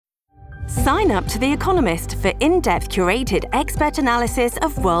Sign up to The Economist for in-depth curated expert analysis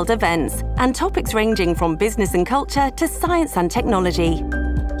of world events and topics ranging from business and culture to science and technology.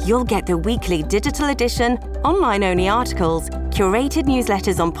 You'll get the weekly digital edition, online-only articles, curated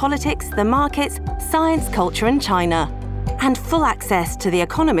newsletters on politics, the markets, science, culture and China, and full access to The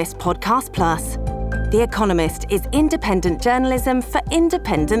Economist Podcast Plus. The Economist is independent journalism for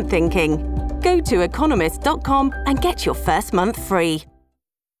independent thinking. Go to economist.com and get your first month free.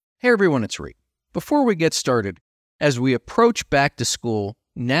 Hey everyone, it's Reed. Before we get started, as we approach back to school,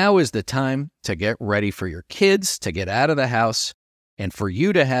 now is the time to get ready for your kids to get out of the house and for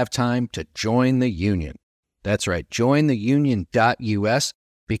you to have time to join the union. That's right, jointheunion.us.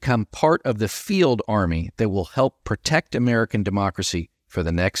 Become part of the field army that will help protect American democracy for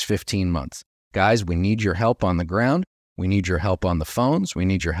the next 15 months. Guys, we need your help on the ground. We need your help on the phones. We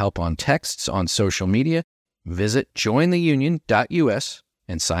need your help on texts, on social media. Visit jointheunion.us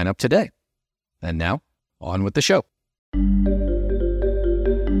and sign up today. And now, on with the show.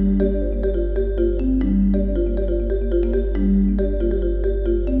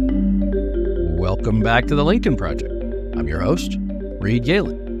 Welcome back to the Lincoln Project. I'm your host, Reed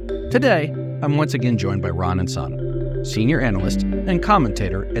Galen. Today, I'm once again joined by Ron Insana, senior analyst and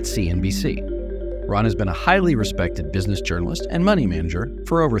commentator at CNBC. Ron has been a highly respected business journalist and money manager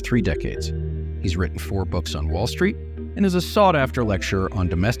for over 3 decades. He's written 4 books on Wall Street and is a sought-after lecturer on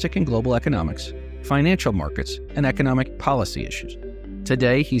domestic and global economics, financial markets, and economic policy issues.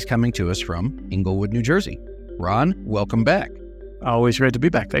 Today, he's coming to us from Englewood, New Jersey. Ron, welcome back. Always great to be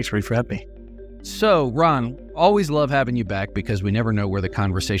back. Thanks, Reed, for having me. So, Ron, always love having you back because we never know where the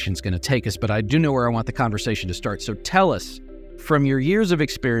conversation's going to take us, but I do know where I want the conversation to start. So tell us, from your years of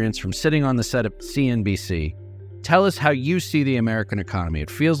experience from sitting on the set of CNBC, tell us how you see the American economy. It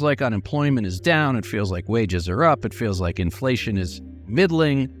feels like unemployment is down. It feels like wages are up. It feels like inflation is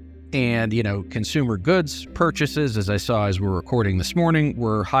middling. And, consumer goods purchases, as I saw as we're recording this morning,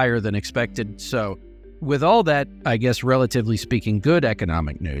 were higher than expected. So with all that, I guess, relatively speaking, good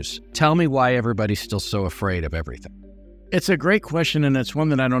economic news, tell me why everybody's still so afraid of everything. It's a great question, and it's one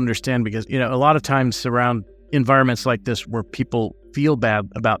that I don't understand because, a lot of times around environments like this where people feel bad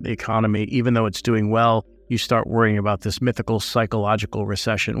about the economy, even though it's doing well, you start worrying about this mythical psychological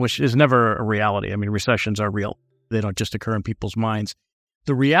recession, which is never a reality. I mean, recessions are real. They don't just occur in people's minds.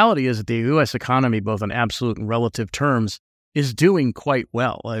 The reality is that the U.S. economy, both in absolute and relative terms, is doing quite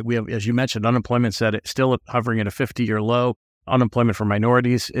well. We have, as you mentioned, unemployment still hovering at a 50-year low. Unemployment for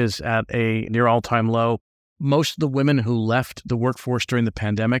minorities is at a near all-time low. Most of the women who left the workforce during the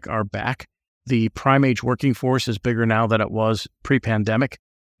pandemic are back. The prime age working force is bigger now than it was pre-pandemic.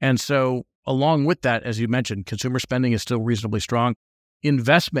 And so along with that, as you mentioned, consumer spending is still reasonably strong.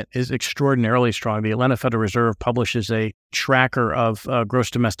 Investment is extraordinarily strong. The Atlanta Federal Reserve publishes a tracker of gross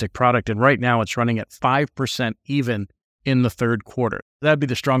domestic product, and right now it's running at 5% even in the third quarter. That'd be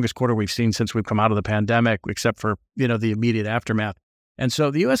the strongest quarter we've seen since we've come out of the pandemic, except for, the immediate aftermath. And so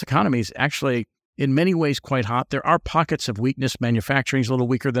the U.S. economy is actually in many ways quite hot. There are pockets of weakness. Manufacturing is a little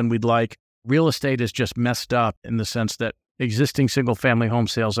weaker than we'd like. Real estate is just messed up in the sense that existing single-family home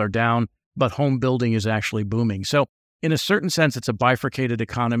sales are down, but home building is actually booming. So in a certain sense, it's a bifurcated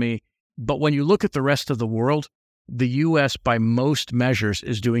economy. But when you look at the rest of the world, the U.S., by most measures,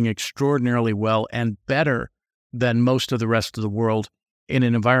 is doing extraordinarily well and better than most of the rest of the world in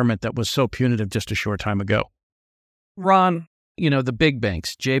an environment that was so punitive just a short time ago. Ron, the big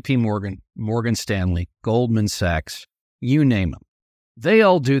banks, JP Morgan, Morgan Stanley, Goldman Sachs, you name them. They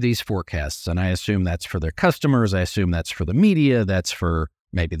all do these forecasts, and I assume that's for their customers. I assume that's for the media. That's for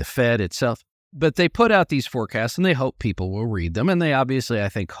maybe the Fed itself. But they put out these forecasts, and they hope people will read them, and they obviously, I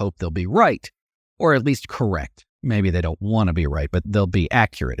think, hope they'll be right, or at least correct. Maybe they don't want to be right, but they'll be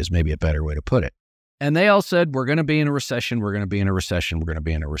accurate is maybe a better way to put it. And they all said, we're going to be in a recession, we're going to be in a recession, we're going to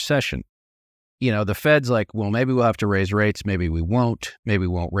be in a recession. The Fed's like, well, maybe we'll have to raise rates, maybe we won't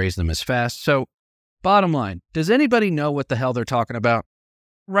raise them as fast. So bottom line, does anybody know what the hell they're talking about?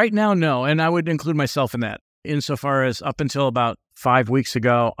 Right now, no, and I would include myself in that. Insofar as up until about 5 weeks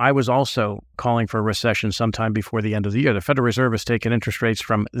ago, I was also calling for a recession sometime before the end of the year. The Federal Reserve has taken interest rates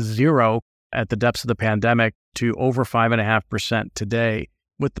from 0 at the depths of the pandemic to over 5.5% today,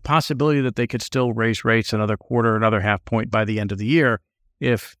 with the possibility that they could still raise rates another quarter, another half point by the end of the year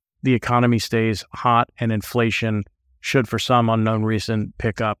if the economy stays hot and inflation should, for some unknown reason,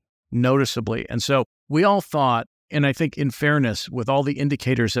 pick up noticeably. And so we all thought, and I think in fairness, with all the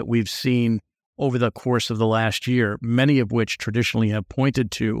indicators that we've seen over the course of the last year, many of which traditionally have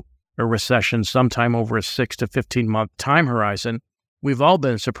pointed to a recession sometime over a 6 to 15 month time horizon, we've all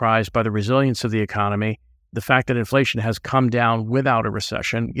been surprised by the resilience of the economy the fact that inflation has come down without a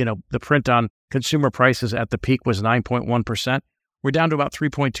recession. The print on consumer prices at the peak was 9.1%. We're down to about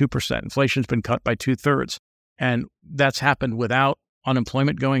 3.2%. Inflation's been cut by 2/3. And that's happened without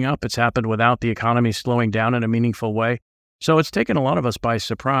unemployment going up. It's happened without the economy slowing down in a meaningful way. So it's taken a lot of us by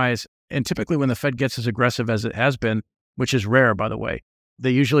surprise. And typically when the Fed gets as aggressive as it has been, which is rare, by the way,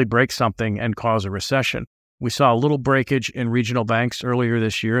 they usually break something and cause a recession. We saw a little breakage in regional banks earlier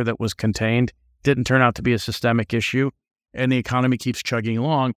this year that was contained, didn't turn out to be a systemic issue, and the economy keeps chugging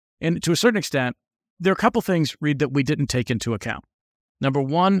along. And to a certain extent, there are a couple things, Reed, that we didn't take into account. Number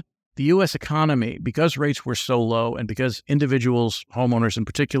one, the U.S. economy, because rates were so low and because individuals, homeowners in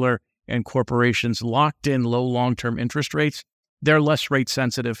particular, and corporations locked in low long-term interest rates, they're less rate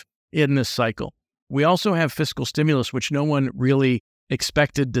sensitive in this cycle. We also have fiscal stimulus, which no one really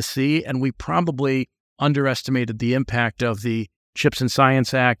expected to see, and we probably underestimated the impact of the CHIPS and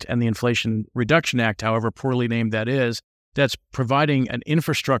Science Act and the Inflation Reduction Act, however poorly named that is, that's providing an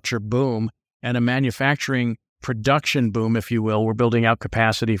infrastructure boom and a manufacturing production boom, if you will. We're building out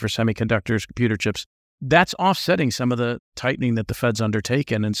capacity for semiconductors, computer chips. That's offsetting some of the tightening that the Fed's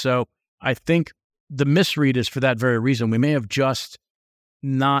undertaken. And so I think the misread is for that very reason. We may have just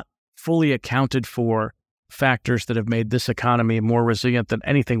not fully accounted for factors that have made this economy more resilient than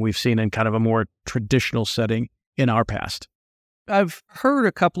anything we've seen in kind of a more traditional setting in our past. I've heard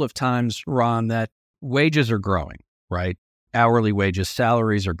a couple of times, Ron, that wages are growing, right? Hourly wages,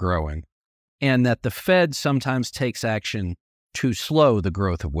 salaries are growing, and that the Fed sometimes takes action to slow the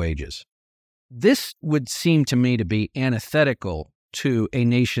growth of wages. This would seem to me to be antithetical to a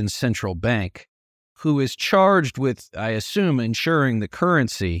nation's central bank, who is charged with, I assume, ensuring the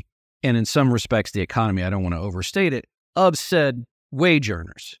currency and in some respects the economy, I don't want to overstate it, of said wage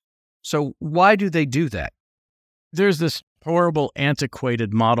earners. So why do they do that? There's this horrible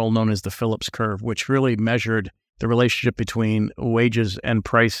antiquated model known as the Phillips curve, which really measured the relationship between wages and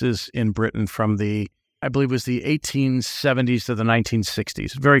prices in Britain from I believe it was the 1870s to the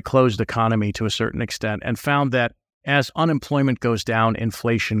 1960s, very closed economy to a certain extent, and found that as unemployment goes down,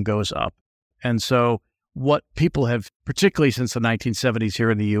 inflation goes up. And so what people have, particularly since the 1970s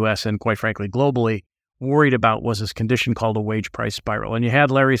here in the U.S. and quite frankly globally, worried about was this condition called a wage price spiral. And you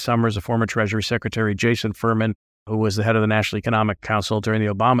had Larry Summers, a former Treasury Secretary, Jason Furman, who was the head of the National Economic Council during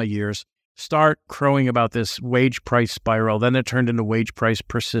the Obama years, start crowing about this wage price spiral. Then it turned into wage price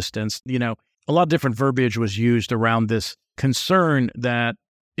persistence. A lot of different verbiage was used around this concern that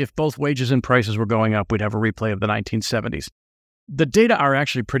if both wages and prices were going up, we'd have a replay of the 1970s. The data are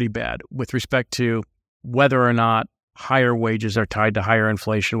actually pretty bad with respect to whether or not higher wages are tied to higher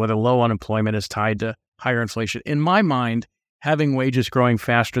inflation, whether low unemployment is tied to higher inflation. In my mind, having wages growing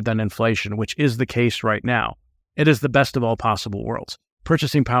faster than inflation, which is the case right now, it is the best of all possible worlds.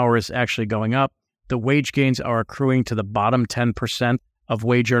 Purchasing power is actually going up. The wage gains are accruing to the bottom 10% of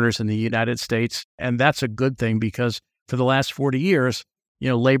wage earners in the United States. And that's a good thing because for the last 40 years,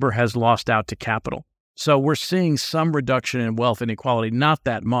 labor has lost out to capital. So we're seeing some reduction in wealth inequality, not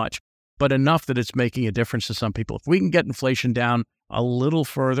that much, but enough that it's making a difference to some people. If we can get inflation down a little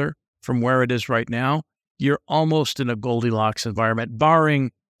further from where it is right now, you're almost in a Goldilocks environment,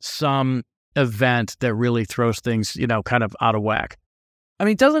 barring some event that really throws things, kind of out of whack. I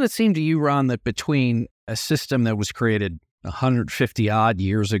mean, doesn't it seem to you, Ron, that between a system that was created 150 odd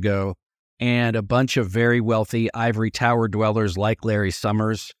years ago and a bunch of very wealthy ivory tower dwellers like Larry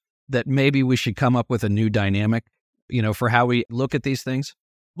Summers, that maybe we should come up with a new dynamic, for how we look at these things?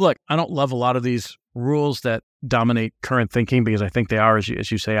 Look, I don't love a lot of these rules that dominate current thinking because I think they are, as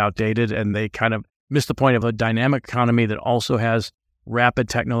you say, outdated, and they kind of miss the point of a dynamic economy that also has rapid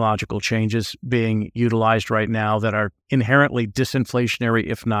technological changes being utilized right now that are inherently disinflationary,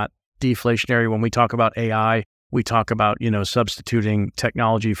 if not deflationary. When we talk about AI, we talk about, substituting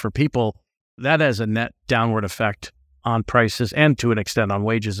technology for people. That has a net downward effect on prices and to an extent on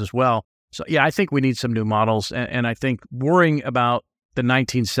wages as well. So yeah, I think we need some new models. And I think worrying about the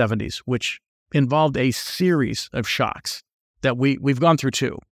 1970s, which involved a series of shocks that we've gone through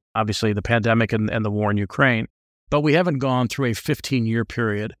two, obviously the pandemic and the war in Ukraine, but we haven't gone through a 15-year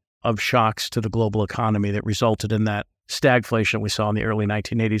period of shocks to the global economy that resulted in that stagflation we saw in the early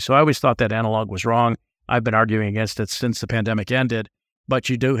 1980s. So I always thought that analog was wrong. I've been arguing against it since the pandemic ended, but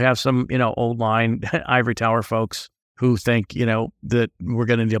you do have some, old line ivory tower folks who think, that we're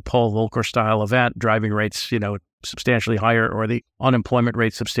going to need a Paul Volcker style event, driving rates, substantially higher, or the unemployment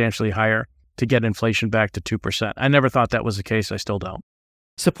rate substantially higher to get inflation back to 2%. I never thought that was the case. I still don't.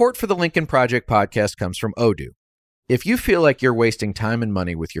 Support for the Lincoln Project podcast comes from Odoo. If you feel like you're wasting time and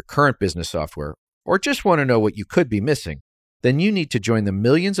money with your current business software, or just want to know what you could be missing, then you need to join the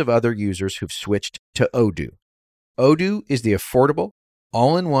millions of other users who've switched to Odoo. Odoo is the affordable,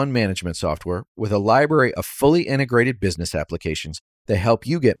 all-in-one management software with a library of fully integrated business applications that help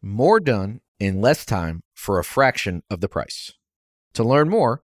you get more done in less time for a fraction of the price. To learn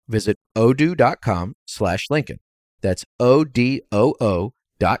more, visit odoo.com/Lincoln. That's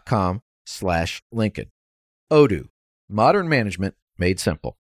odoo.com/Lincoln. Odoo, modern management made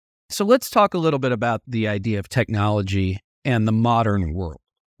simple. So let's talk a little bit about the idea of technology and the modern world,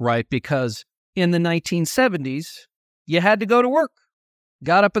 right? Because in the 1970s, you had to go to work.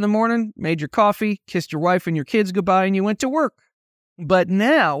 Got up in the morning, made your coffee, kissed your wife and your kids goodbye, and you went to work. But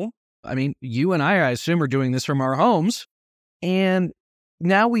now, I mean, you and I assume, are doing this from our homes. And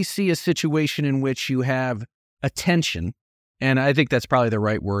now we see a situation in which you have a tension, and I think that's probably the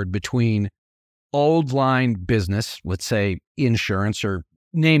right word, between old line business, let's say insurance or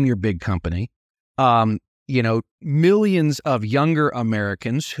name your big company, millions of younger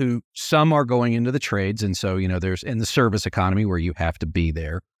Americans who some are going into the trades. And so, there's in the service economy where you have to be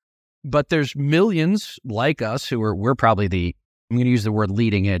there. But there's millions like us who we're probably I'm going to use the word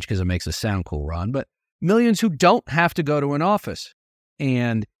leading edge because it makes us sound cool, Ron, but millions who don't have to go to an office.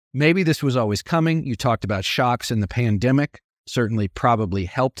 And maybe this was always coming. You talked about shocks in the pandemic, certainly probably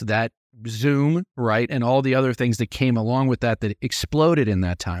helped that. Zoom, right? And all the other things that came along with that exploded in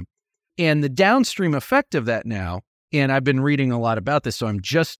that time. And the downstream effect of that now, and I've been reading a lot about this, so I'm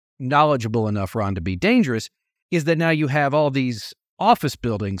just knowledgeable enough, Ron, to be dangerous, is that now you have all these office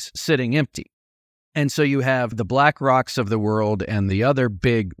buildings sitting empty. And so you have the BlackRocks of the world and the other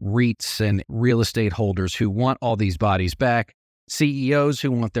big REITs and real estate holders who want all these bodies back, CEOs who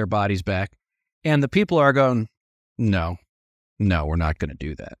want their bodies back. And the people are going, no, we're not going to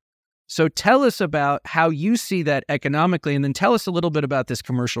do that. So tell us about how you see that economically, and then tell us a little bit about this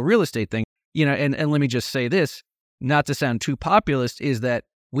commercial real estate thing. And let me just say this, not to sound too populist, is that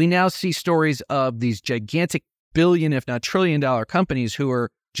we now see stories of these gigantic billion, if not trillion-dollar companies who are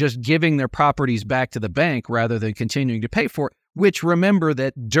just giving their properties back to the bank rather than continuing to pay for it, which, remember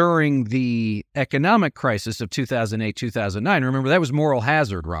that during the economic crisis of 2008, 2009, remember that was moral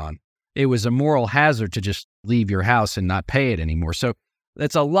hazard, Ron. It was a moral hazard to just leave your house and not pay it anymore. So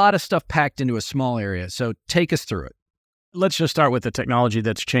that's a lot of stuff packed into a small area. So take us through it. Let's just start with the technology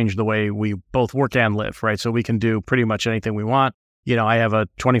that's changed the way we both work and live, right? So we can do pretty much anything we want. I have a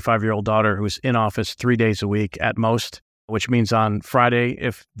 25-year-old daughter who's in office 3 days a week at most, which means on Friday,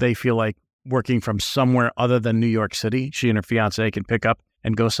 if they feel like working from somewhere other than New York City, she and her fiance can pick up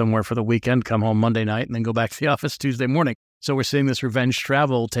and go somewhere for the weekend, come home Monday night, and then go back to the office Tuesday morning. So we're seeing this revenge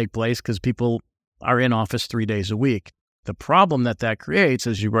travel take place because people are in office 3 days a week. The problem that creates,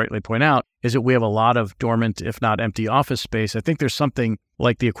 as you rightly point out, is that we have a lot of dormant, if not empty, office space. I think there's something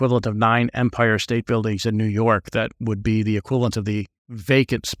like the equivalent of 9 Empire State Buildings in New York that would be the equivalent of the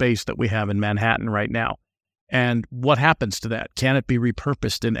vacant space that we have in Manhattan right now. And what happens to that? Can it be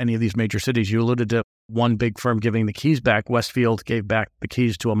repurposed in any of these major cities? You alluded to one big firm giving the keys back. Westfield gave back the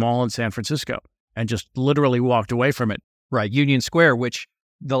keys to a mall in San Francisco and just literally walked away from it. Right, Union Square, which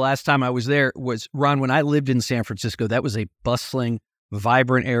the last time I was there was, Ron, when I lived in San Francisco, that was a bustling,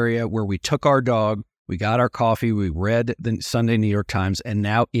 vibrant area where we took our dog, we got our coffee, we read the Sunday New York Times, and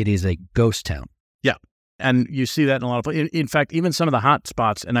now it is a ghost town. Yeah, and you see that in a lot of places. In fact, even some of the hot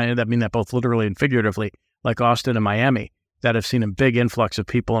spots, and I mean that both literally and figuratively, like Austin and Miami, that have seen a big influx of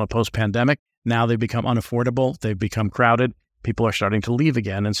people in a post-pandemic. Now they've become unaffordable, they've become crowded, people are starting to leave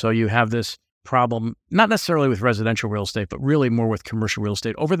again, and so you have this problem, not necessarily with residential real estate, but really more with commercial real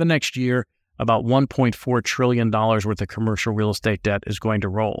estate. Over the next year, about $1.4 trillion worth of commercial real estate debt is going to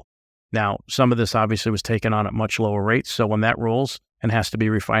roll. Now, some of this obviously was taken on at much lower rates. So when that rolls and has to be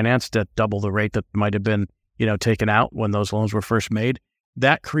refinanced at double the rate that might have been, taken out when those loans were first made,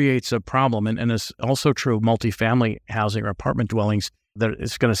 that creates a problem. And it's also true of multifamily housing or apartment dwellings, that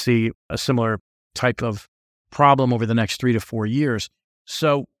it's going to see a similar type of problem over the next 3 to 4 years.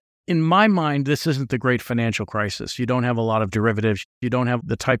 So in my mind, this isn't the great financial crisis. You don't have a lot of derivatives. You don't have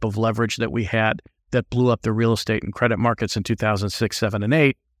the type of leverage that we had that blew up the real estate and credit markets in 2006, 7, and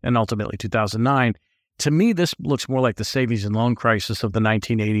 8, and ultimately 2009. To me, this looks more like the savings and loan crisis of the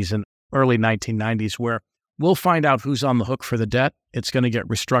 1980s and early 1990s, where we'll find out who's on the hook for the debt. It's going to get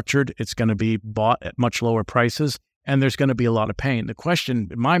restructured. It's going to be bought at much lower prices, and there's going to be a lot of pain. The question,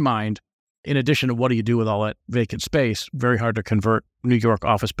 in my mind, in addition to what do you do with all that vacant space, very hard to convert New York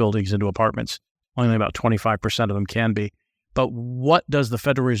office buildings into apartments. Only about 25% of them can be. But what does the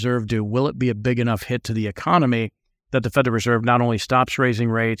Federal Reserve do? Will it be a big enough hit to the economy that the Federal Reserve not only stops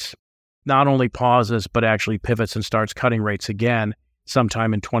raising rates, not only pauses, but actually pivots and starts cutting rates again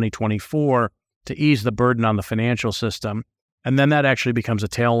sometime in 2024 to ease the burden on the financial system? And then that actually becomes a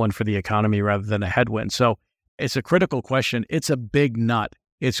tailwind for the economy rather than a headwind. So it's a critical question. It's a big nut.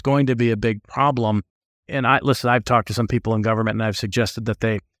 It's going to be a big problem. And I've talked to some people in government, and I've suggested that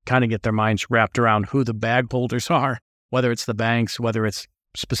they kind of get their minds wrapped around who the bag holders are, whether it's the banks, whether it's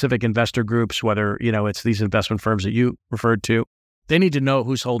specific investor groups, whether, it's these investment firms that you referred to. They need to know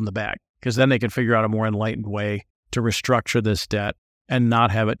who's holding the bag, because then they can figure out a more enlightened way to restructure this debt and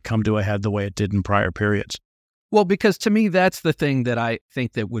not have it come to a head the way it did in prior periods. Well, because to me, that's the thing that I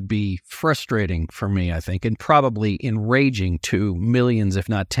think that would be frustrating for me, I think, and probably enraging to millions, if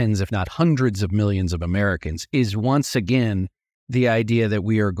not tens, if not hundreds of millions of Americans, is once again the idea that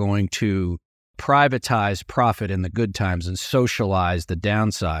we are going to privatize profit in the good times and socialize the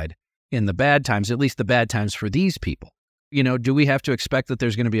downside in the bad times, at least the bad times for these people. Do we have to expect that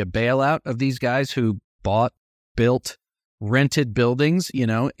there's going to be a bailout of these guys who bought, built, rented buildings,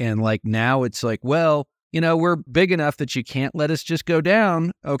 and now it's well, we're big enough that you can't let us just go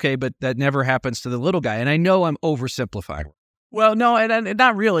down. Okay, but that never happens to the little guy. And I know I'm oversimplifying. Well, no, and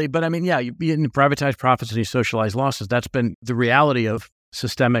not really. But I mean, you privatize profits and you socialize losses. That's been the reality of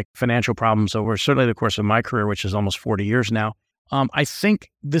systemic financial problems over certainly the course of my career, which is almost 40 years now. I think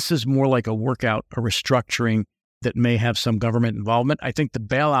this is more like a workout, a restructuring that may have some government involvement. I think the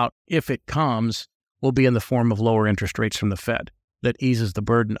bailout, if it comes, will be in the form of lower interest rates from the Fed that eases the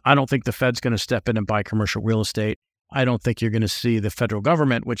burden. I don't think the Fed's going to step in and buy commercial real estate. I don't think you're going to see the federal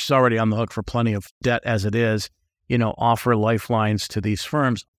government, which is already on the hook for plenty of debt as it is, offer lifelines to these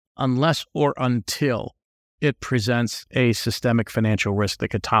firms unless or until it presents a systemic financial risk that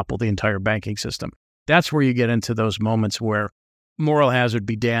could topple the entire banking system. That's where you get into those moments where moral hazard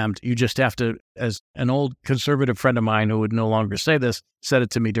be damned. You just have to, as an old conservative friend of mine who would no longer say this, said it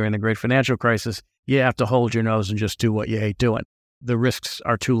to me during the great financial crisis, you have to hold your nose and just do what you hate doing. The risks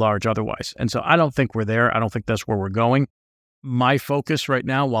are too large otherwise. And so I don't think we're there. I don't think that's where we're going. My focus right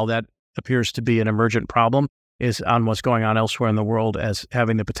now, while that appears to be an emergent problem, is on what's going on elsewhere in the world as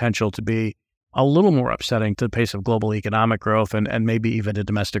having the potential to be a little more upsetting to the pace of global economic growth and maybe even to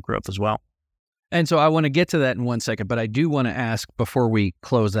domestic growth as well. And so I want to get to that in 1 second, but I do want to ask before we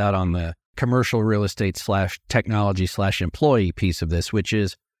close out on the commercial real estate / technology / employee piece of this, which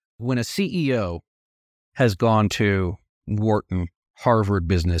is when a CEO has gone to Wharton, Harvard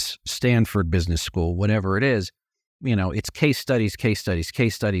Business, Stanford Business School, whatever it is, it's case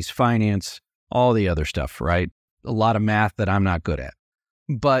studies, finance, all the other stuff, right? A lot of math that I'm not good at.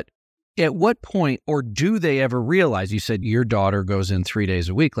 But at what point, or do they ever realize, you said your daughter goes in 3 days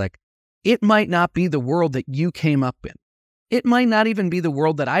a week, it might not be the world that you came up in. It might not even be the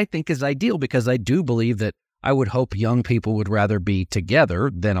world that I think is ideal, because I do believe that I would hope young people would rather be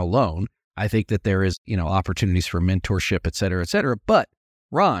together than alone. I think that there is, opportunities for mentorship, et cetera, et cetera. But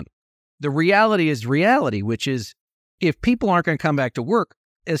Ron, the reality is reality, which is if people aren't going to come back to work,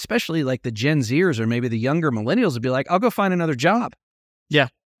 especially like the Gen Zers or maybe the younger millennials would be like, I'll go find another job. Yeah.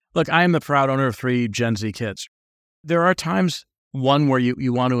 Look, I am the proud owner of 3 Gen Z kids. There are times, one, where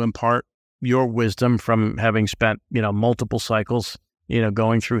you want to impart your wisdom from having spent, multiple cycles,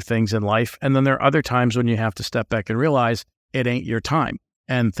 going through things in life. And then there are other times when you have to step back and realize it ain't your time.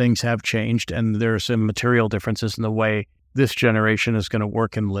 And things have changed, and there are some material differences in the way this generation is going to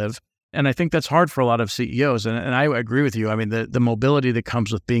work and live. And I think that's hard for a lot of CEOs. And I agree with you. I mean, the mobility that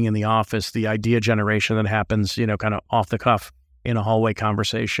comes with being in the office, the idea generation that happens, kind of off the cuff in a hallway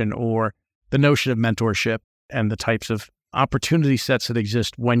conversation, or the notion of mentorship and the types of opportunity sets that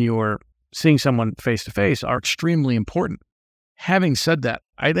exist when you're seeing someone face to face are extremely important. Having said that,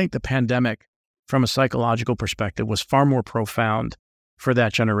 I think the pandemic, from a psychological perspective, was far more profound for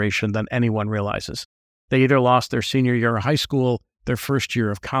that generation than anyone realizes. They either lost their senior year of high school, their first year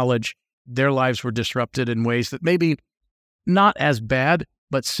of college. Their lives were disrupted in ways that maybe not as bad,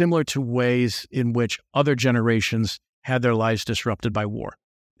 but similar to ways in which other generations had their lives disrupted by war.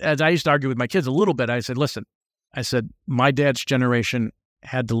 As I used to argue with my kids a little bit, I said, listen, my dad's generation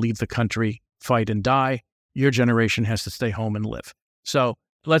had to leave the country, fight and die. Your generation has to stay home and live. So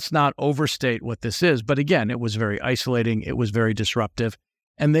let's not overstate what this is. But again, it was very isolating. It was very disruptive.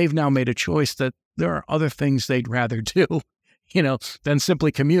 And they've now made a choice that there are other things they'd rather do, than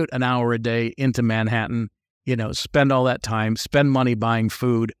simply commute an hour a day into Manhattan, spend all that time, spend money buying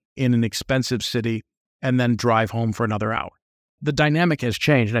food in an expensive city, and then drive home for another hour. The dynamic has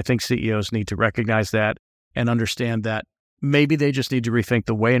changed. And I think CEOs need to recognize that and understand that maybe they just need to rethink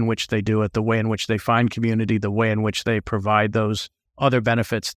the way in which they do it, the way in which they find community, the way in which they provide those other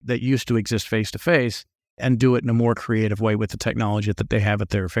benefits that used to exist face-to-face, and do it in a more creative way with the technology that they have at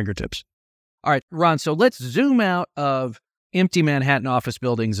their fingertips. All right, Ron, so let's zoom out of empty Manhattan office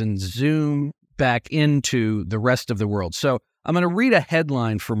buildings and zoom back into the rest of the world. So I'm going to read a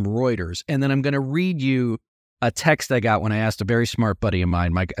headline from Reuters, and then I'm going to read you a text I got when I asked a very smart buddy of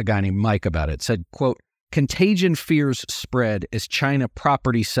mine, a guy named Mike, about it. It said, quote, "Contagion fears spread as China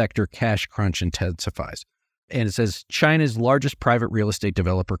property sector cash crunch intensifies." And it says, China's largest private real estate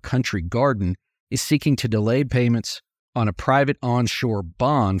developer, Country Garden, is seeking to delay payments on a private onshore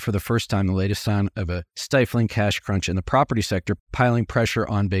bond for the first time, the latest sign of a stifling cash crunch in the property sector, piling pressure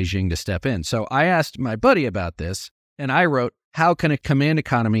on Beijing to step in. So I asked my buddy about this, and I wrote, how can a command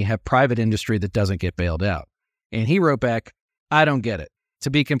economy have private industry that doesn't get bailed out? And he wrote back, I don't get it. To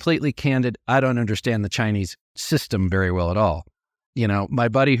be completely candid, I don't understand the Chinese system very well at all. You know, my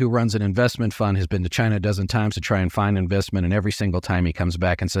buddy who runs an investment fund has been to China a dozen times to try and find investment, and every single time he comes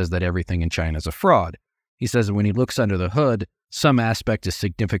back and says that everything in China is a fraud. He says that when he looks under the hood, some aspect is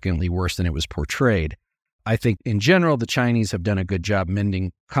significantly worse than it was portrayed. I think in general, the Chinese have done a good job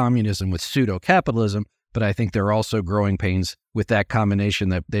mending communism with pseudo-capitalism, but I think there are also growing pains with that combination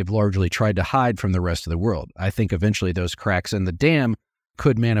that they've largely tried to hide from the rest of the world. I think eventually those cracks in the dam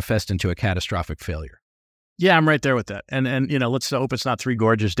could manifest into a catastrophic failure. Yeah, I'm right there with that. And you know, let's hope it's not Three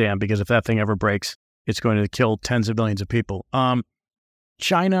Gorges Dam, because if that thing ever breaks, it's going to kill tens of millions of people.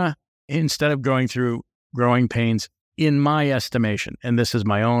 China, instead of going through growing pains, in my estimation, and this is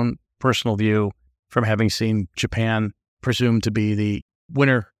my own personal view from having seen Japan presumed to be the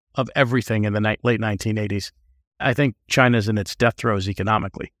winner of everything in the late 1980s, I think China's in its death throes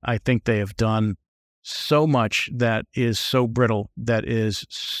economically. I think they have done so much that is so brittle, that is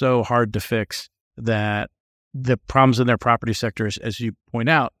so hard to fix, that the problems in their property sectors, as you point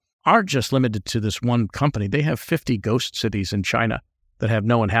out, aren't just limited to this one company. They have 50 ghost cities in China that have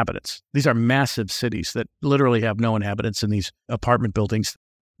no inhabitants. These are massive cities that literally have no inhabitants in these apartment buildings.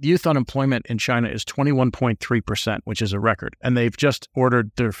 Youth unemployment in China is 21.3%, which is a record. And they've just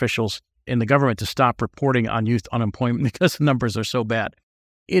ordered their officials in the government to stop reporting on youth unemployment because the numbers are so bad.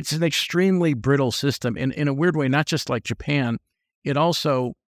 It's an extremely brittle system. In a weird way, not just like Japan, it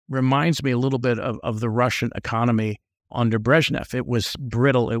also reminds me a little bit of the Russian economy under Brezhnev. It was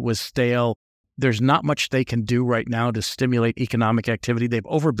brittle. It was stale. There's not much they can do right now to stimulate economic activity. They've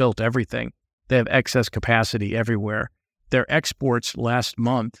overbuilt everything. They have excess capacity everywhere. Their exports last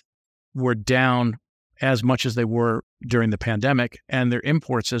month were down as much as they were during the pandemic, and their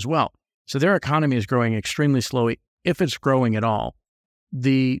imports as well. So their economy is growing extremely slowly, if it's growing at all.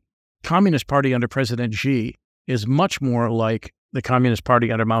 The Communist Party under President Xi is much more like the Communist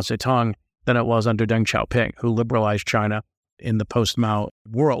Party under Mao Zedong than it was under Deng Xiaoping, who liberalized China in the post-Mao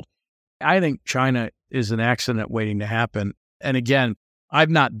world. I think China is an accident waiting to happen. And again, I've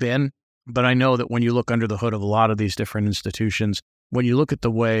not been, but I know that when you look under the hood of a lot of these different institutions, when you look at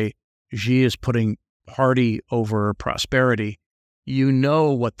the way Xi is putting party over prosperity, you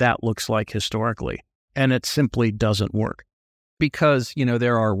know what that looks like historically. And it simply doesn't work. Because, you know,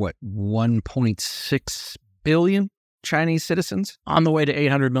 there are, 1.6 billion Chinese citizens? On the way to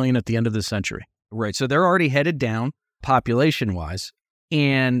 800 million at the end of the century. Right. So they're already headed down population-wise.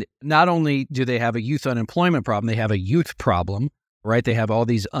 And not only do they have a youth unemployment problem, they have a youth problem, right? They have all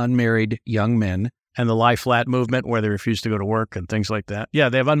these unmarried young men. And the lie flat movement where they refuse to go to work and things like that. Yeah,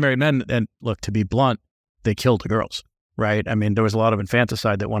 they have unmarried men. And look, to be blunt, they killed the girls, right? I mean, there was a lot of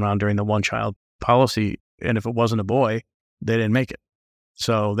infanticide that went on during the one-child policy. And if it wasn't a boy, they didn't make it.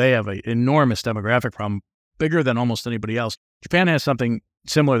 So they have an enormous demographic problem, bigger than almost anybody else. Japan has something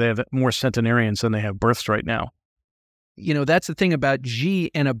similar. They have more centenarians than they have births right now. You know, that's the thing about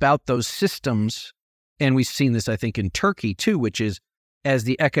Xi and about those systems. And we've seen this, I think, in Turkey, too, which is as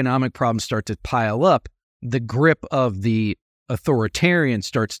the economic problems start to pile up, the grip of the authoritarian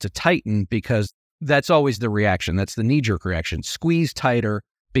starts to tighten, because that's always the reaction. That's the knee-jerk reaction. Squeeze tighter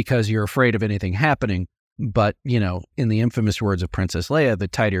because you're afraid of anything happening. But, you know, in the infamous words of Princess Leia, the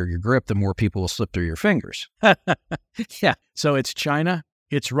tighter your grip, the more people will slip through your fingers. Yeah. So it's China.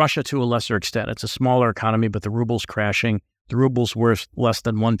 It's Russia to a lesser extent. It's a smaller economy, but the ruble's crashing. The ruble's worth less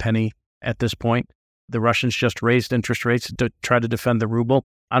than 1 penny at this point. The Russians just raised interest rates to try to defend the ruble.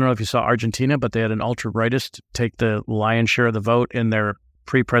 I don't know if you saw Argentina, but they had an ultra-rightist take the lion's share of the vote in their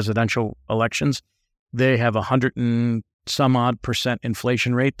pre-presidential elections. They have 100 and some odd %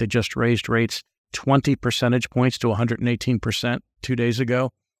 inflation rate. They just raised rates 20 percentage points to 118% 2 days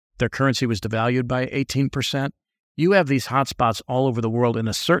ago. Their currency was devalued by 18%. You have these hotspots all over the world. In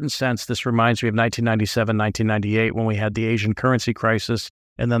a certain sense, this reminds me of 1997, 1998, when we had the Asian currency crisis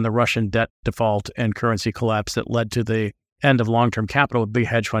and then the Russian debt default and currency collapse that led to the end of long-term capital, a big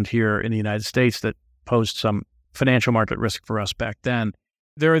hedge fund here in the United States that posed some financial market risk for us back then.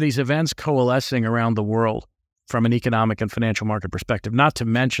 There are these events coalescing around the world from an economic and financial market perspective, not to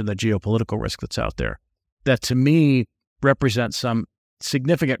mention the geopolitical risk that's out there, that to me represent some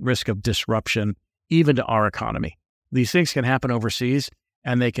significant risk of disruption, even to our economy. These things can happen overseas,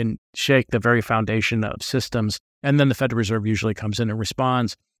 and they can shake the very foundation of systems. And then the Federal Reserve usually comes in and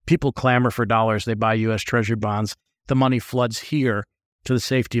responds. People clamor for dollars. They buy U.S. Treasury bonds. The money floods here to the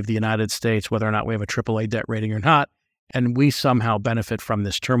safety of the United States, whether or not we have a AAA debt rating or not. And we somehow benefit from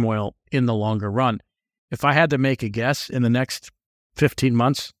this turmoil in the longer run. If I had to make a guess, in the next 15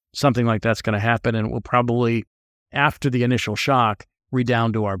 months, something like that's going to happen, and it will probably, after the initial shock,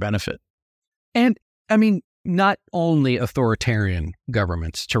 redound to our benefit. And I mean, not only authoritarian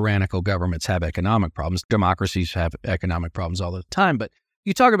governments, tyrannical governments have economic problems. Democracies have economic problems all the time. But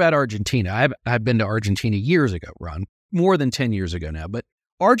you talk about Argentina. I've been to Argentina years ago, Ron, more than 10 years ago now. But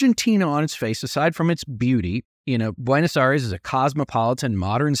Argentina on its face, aside from its beauty, Buenos Aires is a cosmopolitan,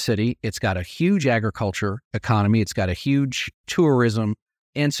 modern city. It's got a huge agriculture economy. It's got a huge tourism.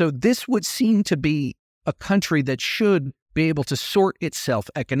 And so this would seem to be a country that should be able to sort itself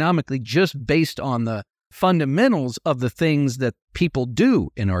economically just based on the fundamentals of the things that people do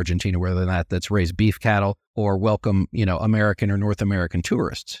in Argentina, whether or not that's raise beef cattle or welcome, American or North American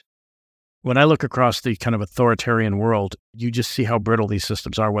tourists. When I look across the kind of authoritarian world, you just see how brittle these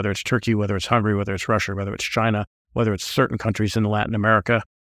systems are, whether it's Turkey, whether it's Hungary, whether it's Russia, whether it's China, whether it's certain countries in Latin America,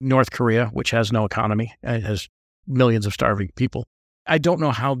 North Korea, which has no economy, and has millions of starving people. I don't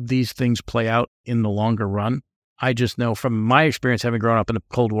know how these things play out in the longer run. I just know from my experience, having grown up in a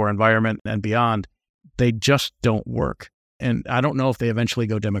Cold War environment and beyond, they just don't work. And I don't know if they eventually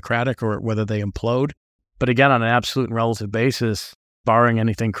go democratic or whether they implode. But again, on an absolute and relative basis, barring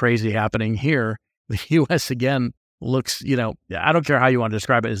anything crazy happening here, the U.S. again looks, I don't care how you want to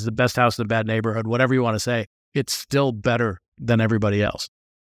describe it, it's the best house in a bad neighborhood, whatever you want to say, it's still better than everybody else.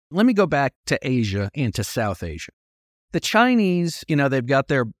 Let me go back to Asia and to South Asia. The Chinese, they've got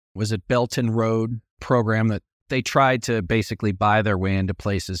their, Belt and Road program that they tried to basically buy their way into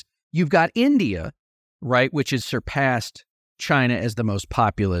places. You've got India, right, which has surpassed China as the most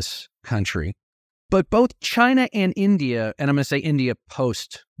populous country. But both China and India, and I'm going to say India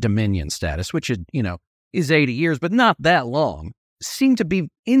post-Dominion status, which is 80 years, but not that long, seem to be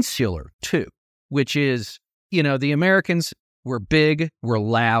insular too, which is, the Americans, we're big, we're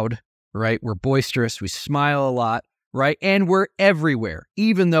loud, right? We're boisterous, we smile a lot, right? And we're everywhere,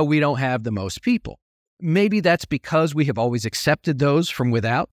 even though we don't have the most people. Maybe that's because we have always accepted those from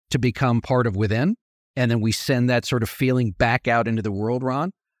without to become part of within, and then we send that sort of feeling back out into the world,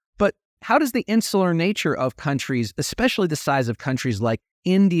 Ron. But how does the insular nature of countries, especially the size of countries like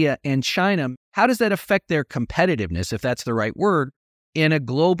India and China, how does that affect their competitiveness, if that's the right word, in a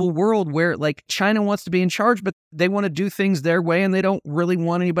global world where China wants to be in charge, but they want to do things their way and they don't really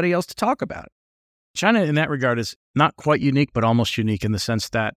want anybody else to talk about it? China in that regard is not quite unique, but almost unique in the sense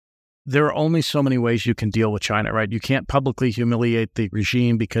that there are only so many ways you can deal with China, right? You can't publicly humiliate the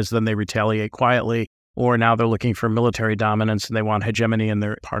regime because then they retaliate quietly, or now they're looking for military dominance and they want hegemony in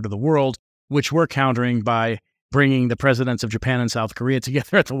their part of the world, which we're countering by bringing the presidents of Japan and South Korea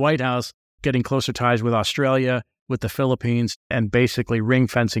together at the White House, getting closer ties with Australia, with the Philippines, and basically ring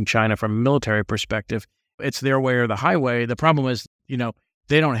fencing China from a military perspective. It's their way or the highway. The problem is,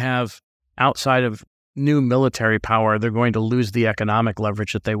 they don't have, outside of new military power, they're going to lose the economic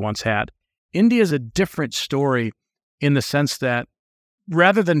leverage that they once had. India is a different story in the sense that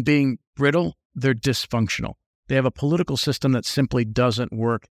rather than being brittle, they're dysfunctional. They have a political system that simply doesn't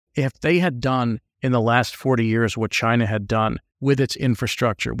work. If they had done in the last 40 years what China had done with its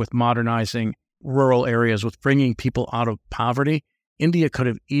infrastructure, with modernizing rural areas, with bringing people out of poverty, India could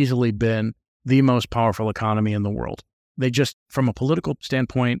have easily been the most powerful economy in the world. They just, from a political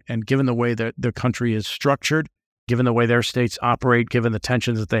standpoint, and given the way that their country is structured, given the way their states operate, given the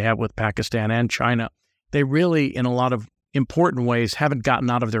tensions that they have with Pakistan and China, they really, in a lot of important ways, haven't gotten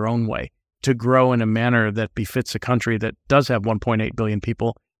out of their own way to grow in a manner that befits a country that does have 1.8 billion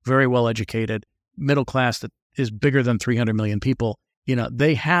people, very well educated, middle class that is bigger than 300 million people.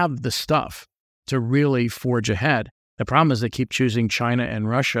 They have the stuff to really forge ahead. The problem is they keep choosing China and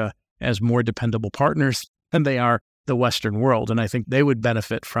Russia as more dependable partners than they are the Western world. And I think they would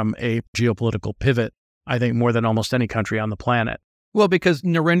benefit from a geopolitical pivot, I think, more than almost any country on the planet. Well, because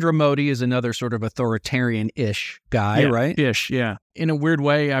Narendra Modi is another sort of authoritarian-ish guy, right? Yeah. In a weird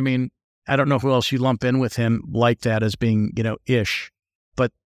way, I don't know who else you lump in with him like that as being, ish,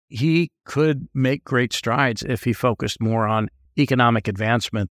 but he could make great strides if he focused more on economic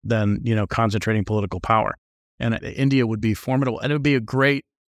advancement than, concentrating political power. And India would be formidable. And it would be a great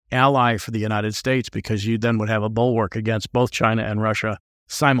ally for the United States because you then would have a bulwark against both China and Russia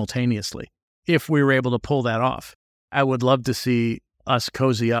simultaneously if we were able to pull that off. I would love to see us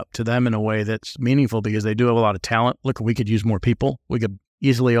cozy up to them in a way that's meaningful because they do have a lot of talent. Look, we could use more people. We could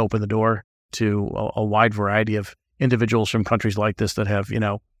easily open the door to a wide variety of individuals from countries like this that have,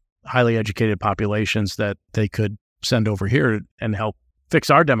 highly educated populations that they could send over here and help fix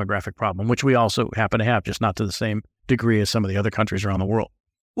our demographic problem, which we also happen to have, just not to the same degree as some of the other countries around the world.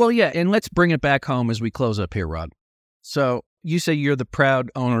 Well, yeah, and let's bring it back home as we close up here, Rod. So you say you're the proud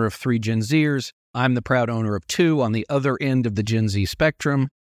owner of 3 Gen Zers. I'm the proud owner of 2 on the other end of the Gen Z spectrum.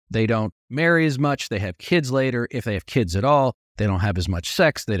 They don't marry as much. They have kids later. If they have kids at all, they don't have as much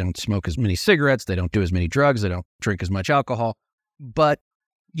sex. They don't smoke as many cigarettes. They don't do as many drugs. They don't drink as much alcohol. But,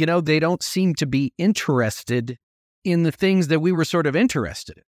 they don't seem to be interested in the things that we were sort of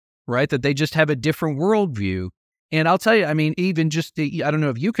interested in, right? That they just have a different worldview. And I'll tell you, even just, I don't know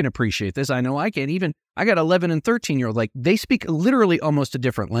if you can appreciate this. I know I can. Even, I got 11 and 13-year-old, they speak literally almost a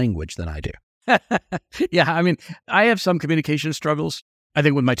different language than I do. Yeah, I have some communication struggles. I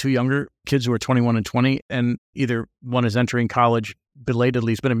think with my 2 younger kids who are 21 and 20, and either one is entering college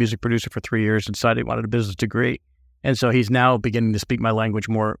belatedly. He's been a music producer for 3 years and decided he wanted a business degree. And so he's now beginning to speak my language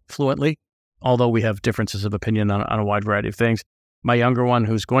more fluently, although we have differences of opinion on a wide variety of things. My younger one,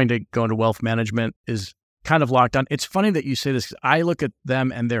 who's going to go into wealth management, is kind of locked on. It's funny that you say this, 'cause I look at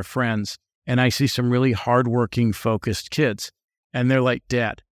them and their friends, and I see some really hardworking, focused kids. And they're like,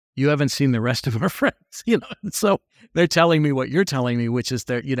 Dad, you haven't seen the rest of our friends, So they're telling me what you're telling me, which is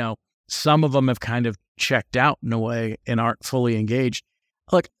that, some of them have kind of checked out in a way and aren't fully engaged.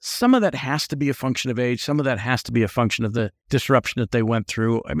 Look, some of that has to be a function of age. Some of that has to be a function of the disruption that they went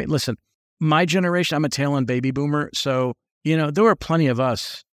through. Listen, my generation, I'm a tail end baby boomer. So, there were plenty of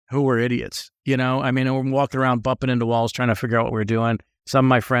us who were idiots, we walked around bumping into walls trying to figure out what we were doing. Some of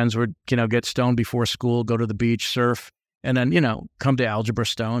my friends would, get stoned before school, go to the beach, surf, and then, come to algebra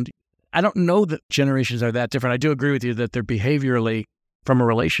stoned. I don't know that generations are that different. I do agree with you that they're behaviorally, from a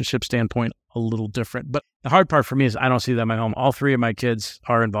relationship standpoint, a little different. But the hard part for me is I don't see them at home. All 3 of my kids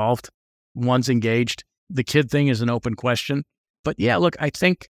are involved. One's engaged. The kid thing is an open question. But yeah, look, I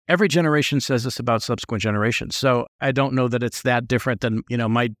think every generation says this about subsequent generations. So I don't know that it's that different than,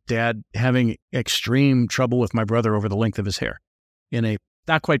 my dad having extreme trouble with my brother over the length of his hair in a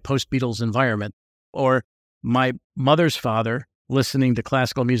not quite post-Beatles environment, or my mother's father listening to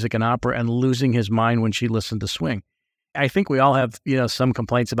classical music and opera and losing his mind when she listened to swing. I think we all have, some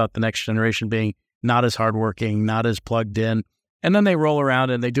complaints about the next generation being not as hardworking, not as plugged in. And then they roll around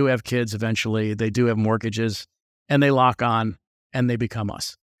and they do have kids eventually. They do have mortgages and they lock on and they become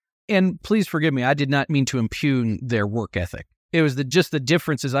us. And please forgive me, I did not mean to impugn their work ethic. It was just the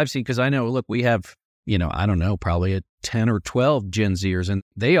differences I've seen, because I know, look, we have, I don't know, probably 10 or 12 Gen Zers, and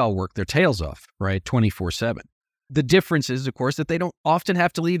they all work their tails off, right, 24/7. The difference is, of course, that they don't often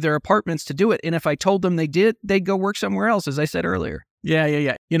have to leave their apartments to do it. And if I told them they did, they'd go work somewhere else, as I said earlier.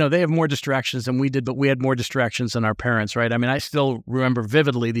 Yeah. They have more distractions than we did, but we had more distractions than our parents, right? I still remember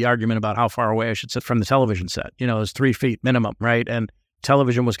vividly the argument about how far away I should sit from the television set. It was 3 feet minimum, right? And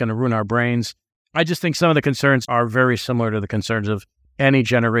television was going to ruin our brains. I just think some of the concerns are very similar to the concerns of any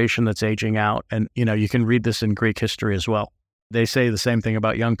generation that's aging out. And, you can read this in Greek history as well. They say the same thing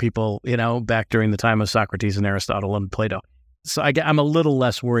about young people, back during the time of Socrates and Aristotle and Plato. So I'm a little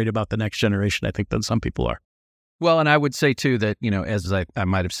less worried about the next generation, I think, than some people are. Well, and I would say, too, that, as I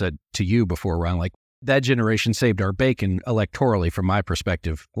might have said to you before, Ron, that generation saved our bacon electorally from my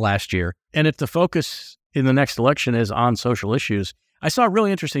perspective last year. And if the focus in the next election is on social issues, I saw a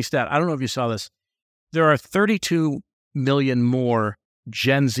really interesting stat. I don't know if you saw this. There are 32 million more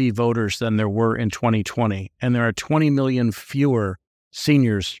Gen Z voters than there were in 2020, and there are 20 million fewer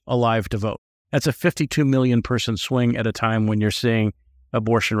seniors alive to vote. That's a 52 million person swing at a time when you're seeing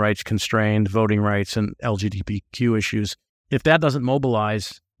abortion rights constrained, voting rights, and LGBTQ issues. If that doesn't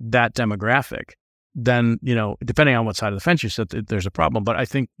mobilize that demographic, then, depending on what side of the fence you sit, there's a problem. But I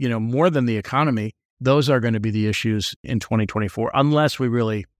think, more than the economy, those are going to be the issues in 2024, unless we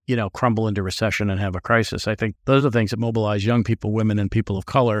really, crumble into recession and have a crisis. I think those are the things that mobilize young people, women, and people of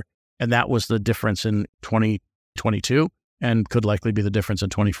color. And that was the difference in 2022 and could likely be the difference in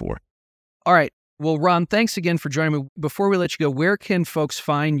 24. All right. Well, Ron, thanks again for joining me. Before we let you go, where can folks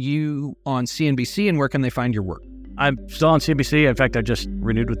find you on CNBC and where can they find your work? I'm still on CNBC. In fact, I just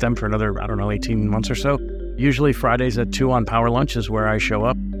renewed with them for another, 18 months or so. Usually Fridays at 2 on Power Lunch is where I show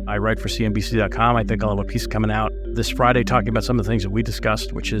up. I write for CNBC.com. I think I'll have a piece coming out this Friday talking about some of the things that we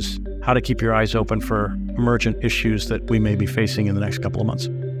discussed, which is how to keep your eyes open for emergent issues that we may be facing in the next couple of months.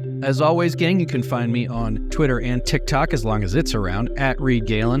 As always, gang, you can find me on Twitter and TikTok, as long as it's around,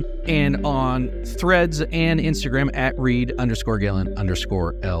 @ReedGalen, and on Threads and Instagram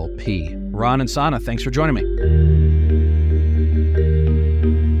 @Reed_Galen_LP. Ron Insana, thanks for joining me.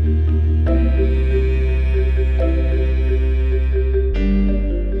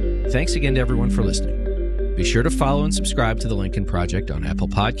 Thanks again to everyone for listening. Be sure to follow and subscribe to The Lincoln Project on Apple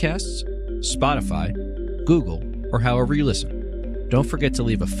Podcasts, Spotify, Google, or however you listen. Don't forget to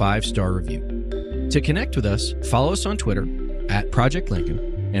leave a 5-star review. To connect with us, follow us on Twitter @Project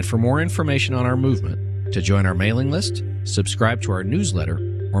Lincoln, and for more information on our movement, to join our mailing list, subscribe to our newsletter,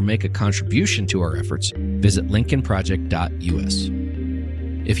 or make a contribution to our efforts, visit lincolnproject.us.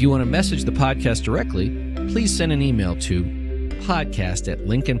 If you want to message the podcast directly, please send an email to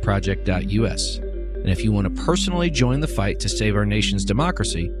podcast@lincolnproject.us. And if you want to personally join the fight to save our nation's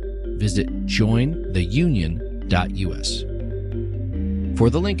democracy, visit jointheunion.us. For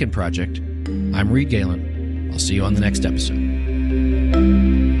The Lincoln Project, I'm Reed Galen. I'll see you on the next episode.